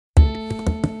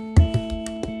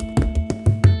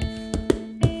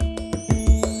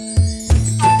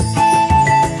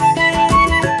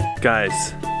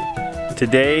Guys,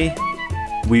 today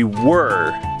we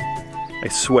were, I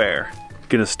swear,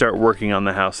 gonna start working on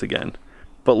the house again.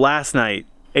 But last night,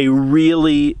 a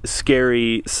really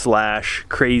scary /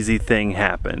 crazy thing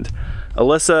happened.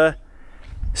 Alyssa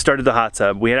started the hot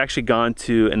tub. We had actually gone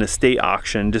to an estate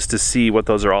auction just to see what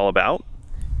those are all about.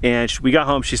 And we got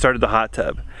home, she started the hot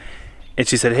tub. And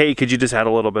she said, hey, could you just add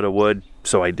a little bit of wood?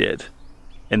 So I did.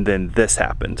 And then this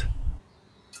happened.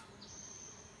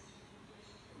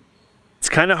 It's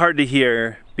kind of hard to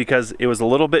hear because it was a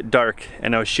little bit dark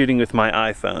and I was shooting with my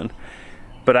iPhone.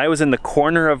 But I was in the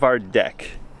corner of our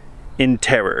deck in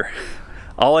terror.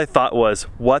 All I thought was,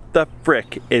 what the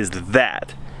frick is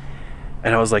that?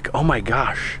 And I was like, oh my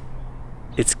gosh,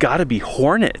 it's gotta be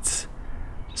hornets.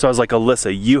 So I was like,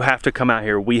 Alyssa, you have to come out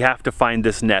here. We have to find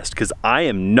this nest because I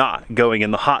am not going in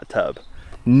the hot tub.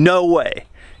 No way.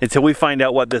 Until we find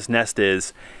out what this nest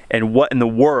is and what in the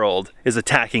world is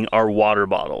attacking our water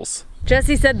bottles.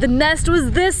 Jesse said the nest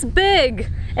was this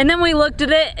big. And then we looked at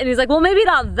it and he's like, well, maybe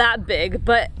not that big,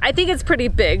 but I think it's pretty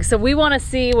big. So we want to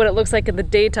see what it looks like in the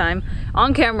daytime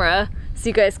on camera so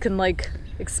you guys can like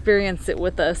experience it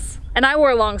with us. And I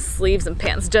wore long sleeves and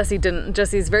pants. Jesse didn't.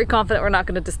 Jesse's very confident we're not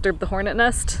going to disturb the hornet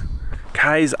nest.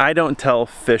 Guys, I don't tell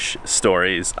fish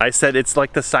stories. I said it's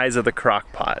like the size of the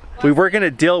crock pot. We were going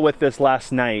to deal with this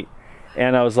last night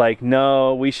and I was like,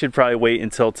 no, we should probably wait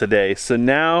until today. So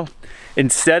now,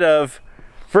 instead of,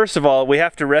 first of all, we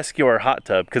have to rescue our hot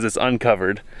tub because it's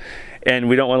uncovered and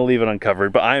we don't want to leave it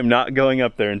uncovered, but I am not going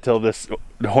up there until this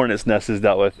hornet's nest is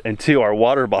dealt with, and 2, our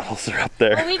water bottles are up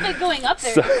there. Well, we've been going up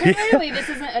there. So, clearly this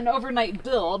isn't an overnight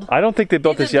build. I don't think they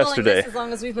built this yesterday. This as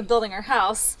long as we've been building our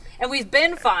house, and we've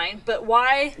been fine, but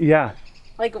why? Yeah.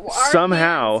 Like our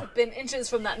somehow hands have been inches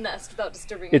from that nest without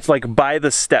disturbing it. It's like by the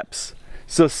steps.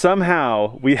 So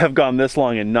somehow we have gone this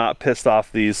long and not pissed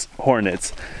off these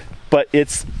hornets. But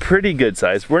it's pretty good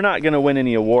size. We're not gonna win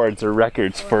any awards or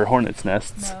records for hornet's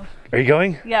nests. No. Are you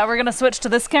going? Yeah, we're gonna switch to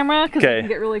this camera because we can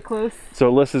get really close. So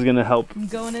Alyssa's gonna help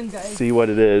going in, guys. See what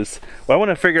it is. Well, I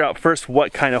wanna figure out first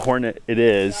what kind of hornet it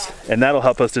is, and that'll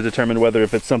help us to determine whether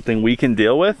if it's something we can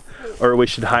deal with or we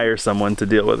should hire someone to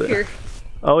deal with it. Here.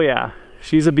 Oh yeah,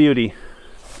 she's a beauty.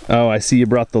 Oh, I see you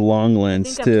brought the long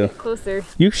lens too. I have to get closer.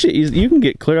 You can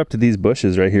get clear up to these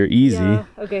bushes right here, easy. Yeah,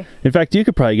 okay. In fact, you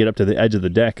could probably get up to the edge of the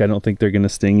deck. I don't think they're gonna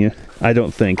sting you. I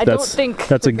don't think.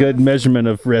 That's a good measurement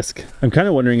of risk. I'm kind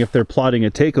of wondering if they're plotting a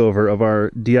takeover of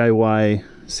our DIY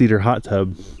cedar hot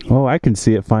tub. Oh, I can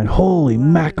see it fine. Holy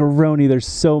macaroni, there's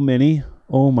so many.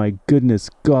 Oh my goodness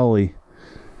golly.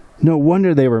 No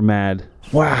wonder they were mad.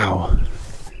 Wow.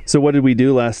 So what did we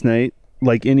do last night?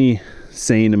 Like any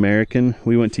sane American,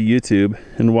 we went to YouTube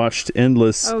and watched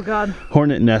endless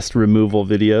hornet nest removal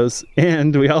videos,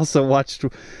 and we also watched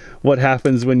what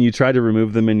happens when you try to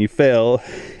remove them and you fail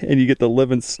and you get the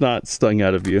living snot stung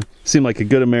out of you. Seemed like a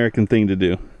good American thing to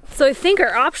do. So I think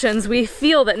our options, we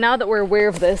feel that now that we're aware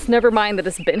of this, never mind that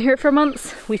it's been here for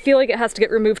months, we feel like it has to get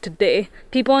removed today.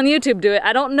 People on YouTube do it.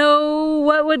 I don't know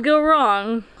what would go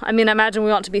wrong. I mean, I imagine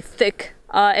we want it to be thick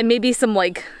and maybe some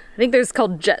like, I think there's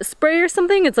called jet spray or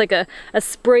something. It's like a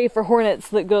spray for hornets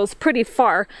that goes pretty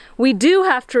far. We do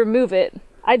have to remove it.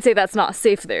 I'd say that's not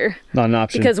safe there. Not an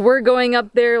option. Because we're going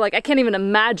up there, like I can't even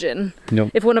imagine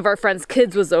if one of our friends'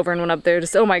 kids was over and went up there,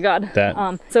 just oh my god.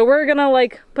 So we're gonna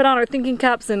like put on our thinking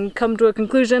caps and come to a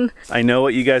conclusion. I know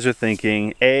what you guys are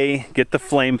thinking. A, get the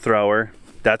flamethrower.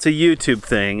 That's a YouTube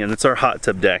thing, and it's our hot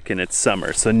tub deck, and it's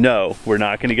summer. So no, we're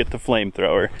not gonna get the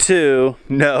flamethrower. 2,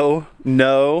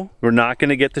 no, we're not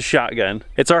gonna get the shotgun.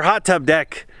 It's our hot tub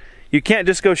deck. You can't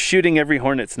just go shooting every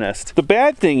hornet's nest. The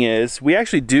bad thing is, we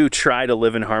actually do try to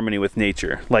live in harmony with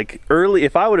nature. Like early,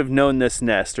 if I would have known this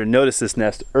nest or noticed this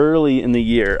nest early in the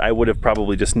year, I would have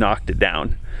probably just knocked it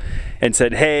down and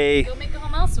said, hey, go make a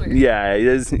home elsewhere.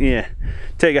 Yeah,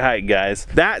 take a hike, guys.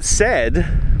 That said,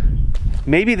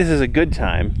 maybe this is a good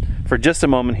time for just a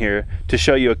moment here to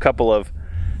show you a couple of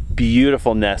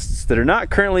beautiful nests that are not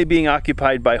currently being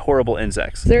occupied by horrible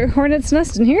insects. Is there a hornet's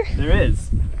nest in here? There is,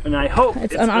 and I hope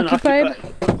it's unoccupied.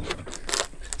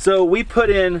 So we put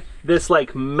in this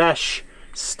like mesh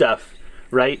stuff,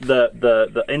 right?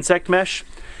 The insect mesh.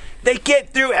 They get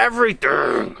through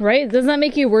everything. Right? Doesn't that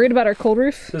make you worried about our cold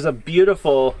roof? There's a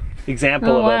beautiful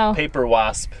example of a paper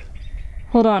wasp.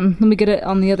 Hold on, let me get it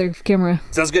on the other camera.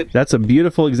 Sounds good. That's a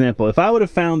beautiful example. If I would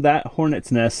have found that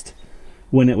hornet's nest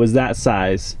when it was that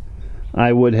size,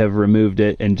 I would have removed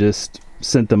it and just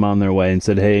sent them on their way and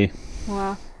said, hey.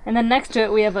 Wow. And then next to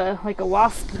it we have like a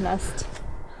wasp nest.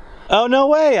 Oh, no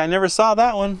way. I never saw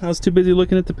that one. I was too busy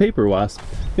looking at the paper wasp.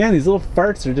 Man, these little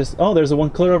farts are just, oh, there's a one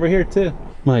clear over here too.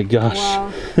 My gosh.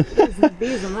 Wow. There's the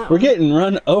bees on that We're one.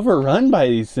 getting overrun by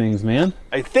these things, man.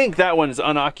 I think that one is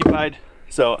unoccupied,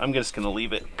 so I'm just gonna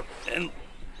leave it and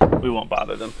we won't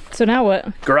bother them. So now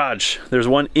what? Garage. There's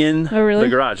one in the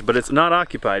garage, but it's not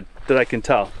occupied that I can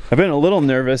tell. I've been a little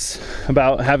nervous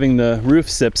about having the roof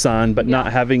sips on, but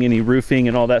not having any roofing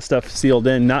and all that stuff sealed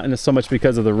in, not so much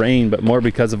because of the rain, but more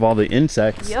because of all the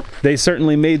insects. Yep. They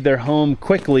certainly made their home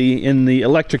quickly in the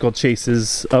electrical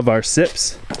chases of our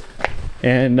sips.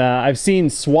 And I've seen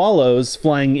swallows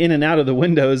flying in and out of the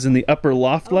windows in the upper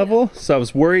loft level, so I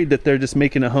was worried that they're just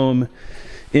making a home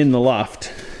in the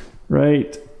loft.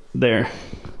 Right there.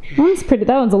 That one's pretty.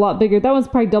 That one's a lot bigger. That one's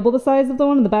probably double the size of the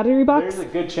one in the battery box. There's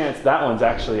a good chance that one's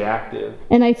actually active.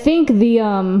 And I think the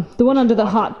one under the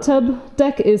hot tub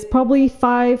deck is probably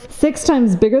 5-6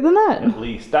 times bigger than that. At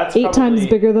least. That's 8 times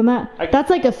bigger than that. That's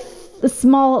like a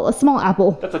small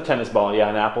apple. That's a tennis ball, yeah,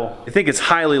 an apple. I think it's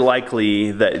highly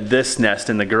likely that this nest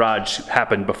in the garage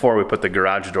happened before we put the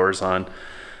garage doors on.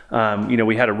 You know,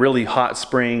 we had a really hot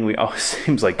spring. It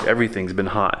seems like everything's been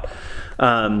hot.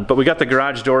 But we got the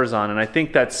garage doors on, and I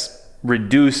think that's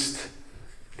reduced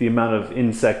the amount of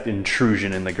insect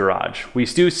intrusion in the garage. We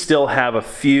do still have a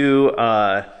few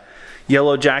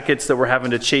yellow jackets that we're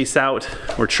having to chase out.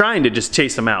 We're trying to just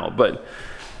chase them out, but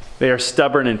they are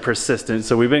stubborn and persistent,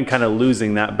 so we've been kind of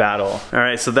losing that battle. All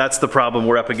right, so that's the problem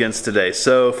we're up against today.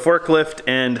 So forklift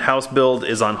and house build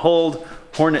is on hold.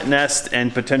 Hornet nest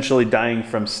and potentially dying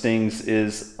from stings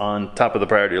is on top of the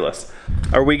priority list.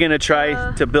 Are we gonna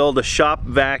try to build a shop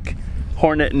vac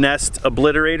hornet nest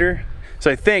obliterator? So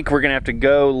I think we're gonna have to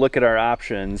go look at our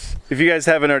options. If you guys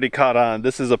haven't already caught on,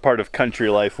 this is a part of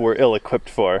country life we're ill-equipped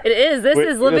for. It is. This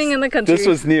is living in the country. This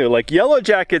was new. Like yellow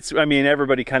jackets, I mean,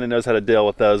 everybody kind of knows how to deal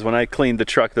with those. When I cleaned the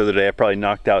truck the other day, I probably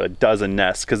knocked out a dozen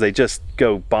nests because they just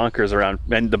go bonkers around.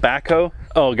 And the backhoe,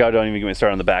 oh God, don't even get me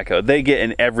started on the backhoe. They get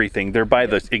in everything. They're by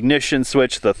the ignition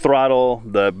switch, the throttle,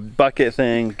 the bucket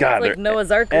thing. God, like they're Noah's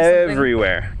Ark or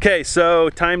everywhere. Okay, so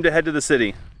time to head to the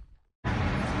city.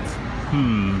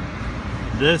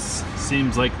 This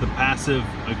seems like the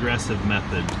passive-aggressive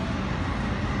method.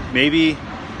 Maybe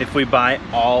if we buy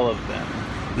all of them.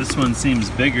 This one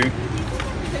seems bigger.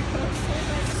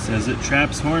 Says it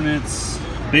traps hornets.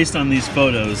 Based on these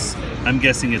photos, I'm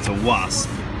guessing it's a wasp.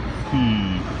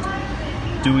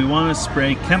 Do we want to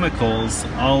spray chemicals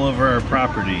all over our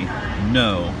property?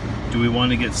 No. Do we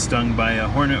want to get stung by a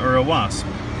hornet or a wasp?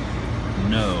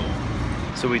 No.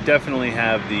 So we definitely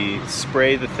have the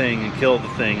spray the thing and kill the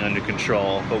thing under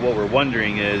control, but what we're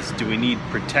wondering is, do we need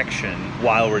protection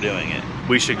while we're doing it?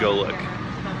 We should go look.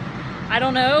 I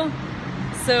don't know,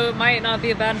 so it might not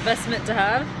be a bad investment to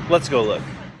have. Let's go look.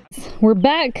 We're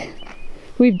back.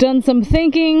 We've done some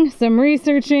thinking, some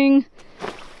researching.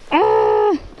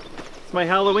 It's my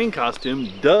Halloween costume,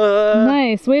 duh.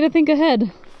 Nice, way to think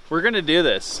ahead. We're gonna do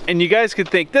this. And you guys could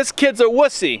think, this kid's a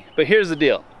wussy, but here's the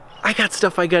deal. I got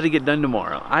stuff I gotta get done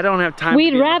tomorrow. I don't have time to be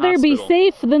in the hospital. We'd rather be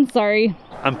safe than sorry.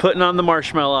 I'm putting on the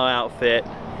marshmallow outfit,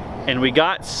 and we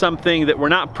got something that we're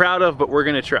not proud of, but we're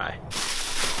gonna try.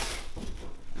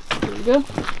 Here we go.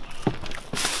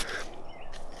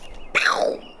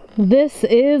 This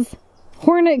is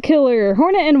Hornet Killer,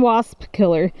 Hornet and Wasp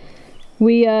Killer.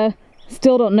 We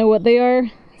still don't know what they are,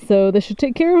 so this should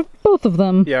take care of both of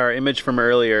them. Yeah, our image from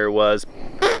earlier was,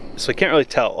 so I can't really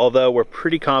tell, although we're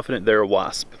pretty confident they're a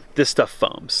wasp. This stuff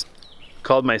foams.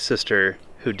 Called my sister,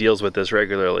 who deals with this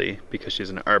regularly because she's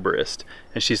an arborist,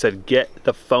 and she said, get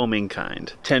the foaming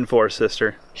kind. 10-4,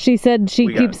 sister. She said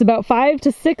she keeps about 5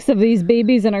 to 6 of these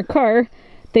babies in her car.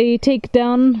 They take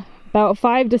down about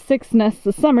 5 to 6 nests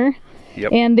a summer.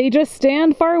 Yep. And they just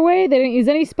stand far away. They don't use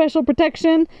any special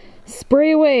protection.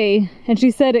 Spray away. And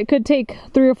she said it could take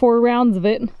 3 or 4 rounds of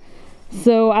it.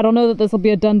 So I don't know that this will be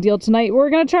a done deal tonight. We're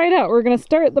gonna try it out. We're gonna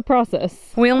start the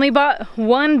process. We only bought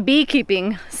one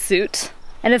beekeeping suit,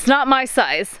 and it's not my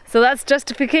size. So that's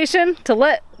justification to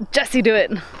let Jesse do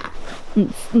it.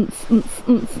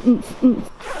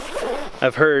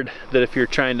 I've heard that if you're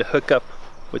trying to hook up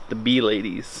with the bee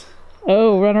ladies.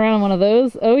 Oh, run around one of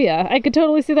those? Oh yeah, I could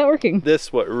totally see that working.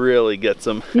 This what really gets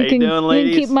them. How you doing,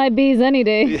 ladies? You can keep my bees any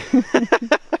day.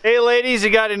 Hey ladies,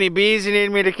 you got any bees you need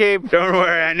me to keep? Don't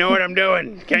worry, I know what I'm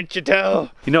doing. Can't you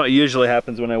tell? You know what usually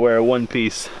happens when I wear a one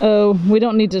piece? Oh, we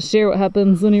don't need to share what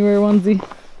happens when you wear a onesie.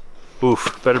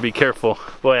 Oof, better be careful.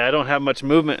 Boy, I don't have much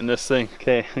movement in this thing.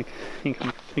 Okay, I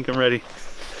think I'm ready.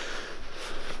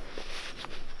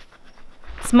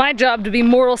 It's my job to be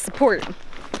moral support.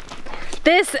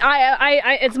 This,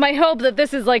 it's my hope that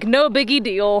this is like no biggie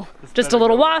deal. Just a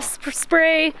little wasp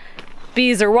spray.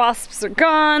 Bees or wasps are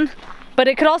gone. But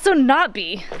it could also not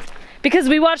be. because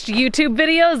we watched YouTube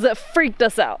videos that freaked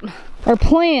us out. Our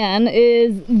plan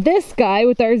is this guy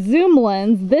with our zoom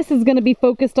lens. This is gonna be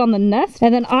focused on the nest,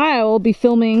 and then I will be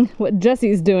filming what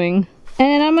Jesse's doing.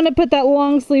 And I'm gonna put that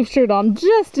long sleeve shirt on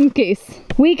just in case.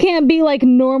 We can't be like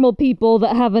normal people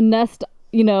that have a nest,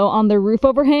 you know, on their roof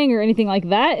overhang or anything like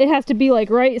that. It has to be like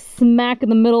right smack in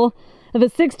the middle of a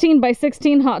 16 by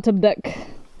 16 hot tub deck.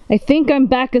 I think I'm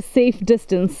back a safe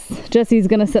distance. Jesse's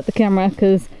gonna set the camera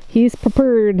because he's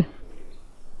prepared.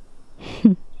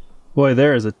 Boy,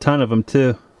 there is a ton of them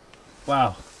too.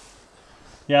 Wow.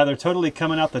 Yeah, they're totally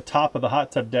coming out the top of the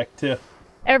hot tub deck too.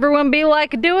 Everyone be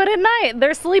like, do it at night.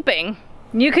 They're sleeping.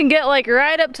 You can get like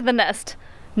right up to the nest.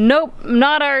 Nope,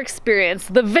 not our experience.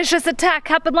 The vicious attack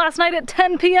happened last night at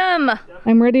 10 p.m.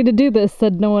 I'm ready to do this,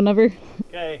 said no one ever.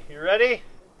 Okay, you ready?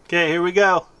 Okay, here we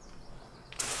go.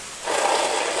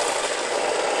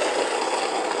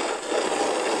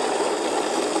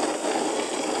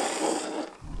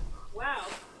 Wow.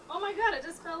 Oh my god, it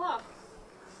just fell off.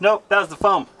 Nope, that was the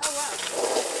foam. Oh wow.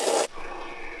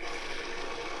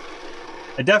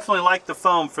 I definitely like the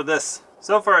foam for this.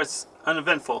 So far it's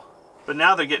uneventful, but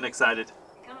now they're getting excited.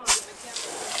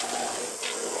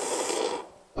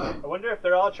 I wonder if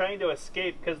they're all trying to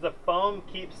escape because the foam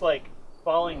keeps like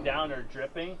falling down or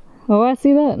dripping. Oh, I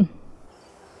see that. And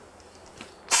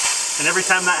every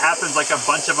time that happens, like a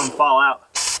bunch of them fall out.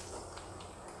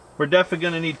 We're definitely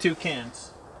gonna need 2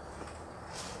 cans.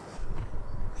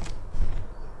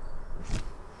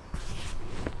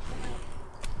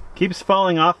 Keeps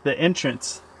falling off the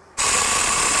entrance.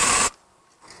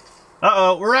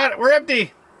 Uh-oh, we're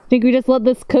empty. Think we just let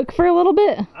this cook for a little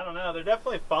bit? I don't know, they're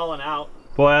definitely falling out.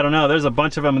 Boy, I don't know, there's a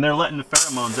bunch of them and they're letting the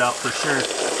pheromones out for sure.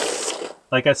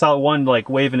 Like I saw one like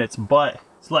waving its butt.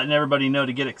 It's letting everybody know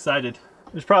to get excited.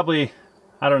 There's probably,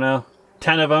 I don't know,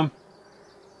 10 of them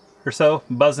or so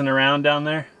buzzing around down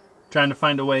there, trying to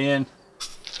find a way in.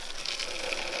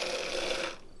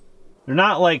 They're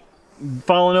not like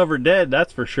falling over dead,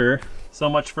 that's for sure. So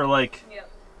much for like,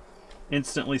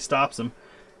 instantly stops them.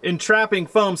 Entrapping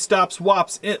foam stops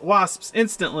wasps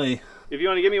instantly. If you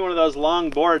want to give me one of those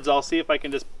long boards, I'll see if I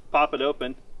can just pop it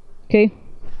open. Okay.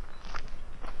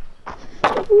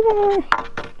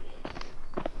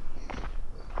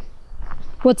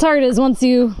 What's hard is once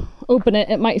you open it,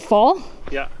 it might fall.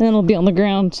 Yeah. And it'll be on the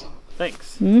ground.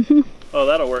 Thanks. Mm-hmm. Oh,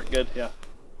 that'll work good, yeah.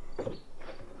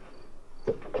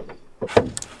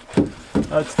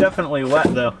 Oh, it's definitely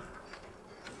wet though.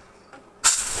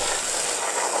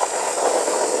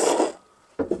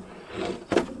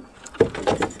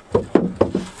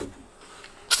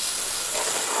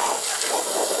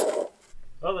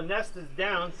 Well, the nest is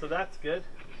down, so that's good.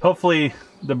 Hopefully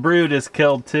the brood is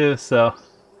killed too, so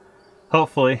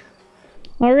hopefully.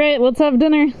 All right, let's have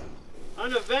dinner.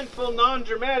 Uneventful,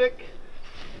 non-dramatic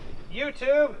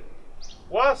YouTube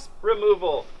wasp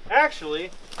removal. Actually,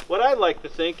 what I'd like to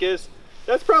think is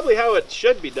that's probably how it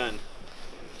should be done.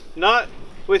 Not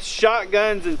with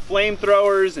shotguns and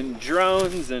flamethrowers and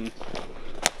drones and...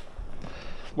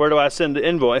 Where do I send the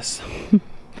invoice?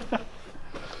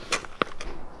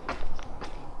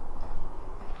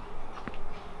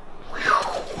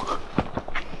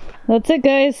 That's it,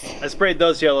 guys. I sprayed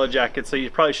those yellow jackets, so you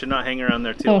probably should not hang around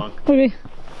there too long. Okay.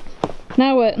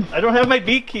 Now what? I don't have my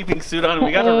beekeeping suit on.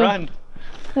 We gotta run.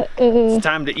 It's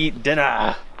time to eat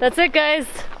dinner. That's it, guys.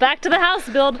 Back to the house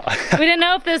build. We didn't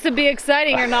know if this would be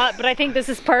exciting or not, but I think this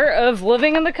is part of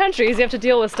living in the countries. You have to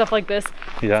deal with stuff like this.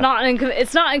 Yeah.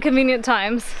 It's not inconvenient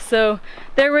times. So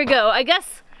there we go. I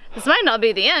guess this might not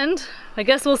be the end. I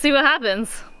guess we'll see what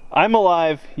happens. I'm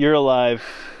alive, you're alive,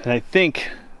 and I think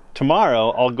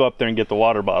tomorrow I'll go up there and get the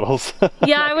water bottles.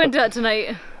 Yeah, I wouldn't do it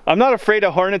tonight. I'm not afraid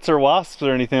of hornets or wasps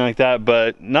or anything like that,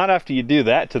 but not after you do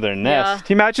that to their nest. Yeah. Can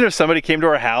you imagine if somebody came to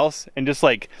our house and just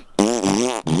like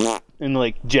and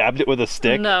like jabbed it with a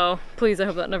stick? No, please, I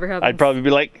hope that never happens. I'd probably be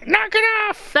like, knock it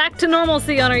off! Back to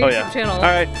normalcy on our YouTube channel. All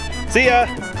right, see ya.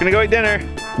 Gonna go eat dinner.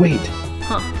 Wait.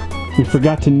 Huh. We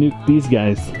forgot to nuke these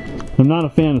guys. I'm not a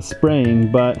fan of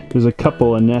spraying, but there's a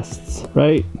couple of nests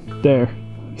right there.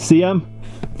 See them?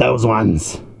 Those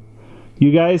ones.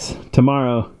 You guys,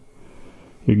 tomorrow,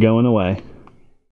 you're going away.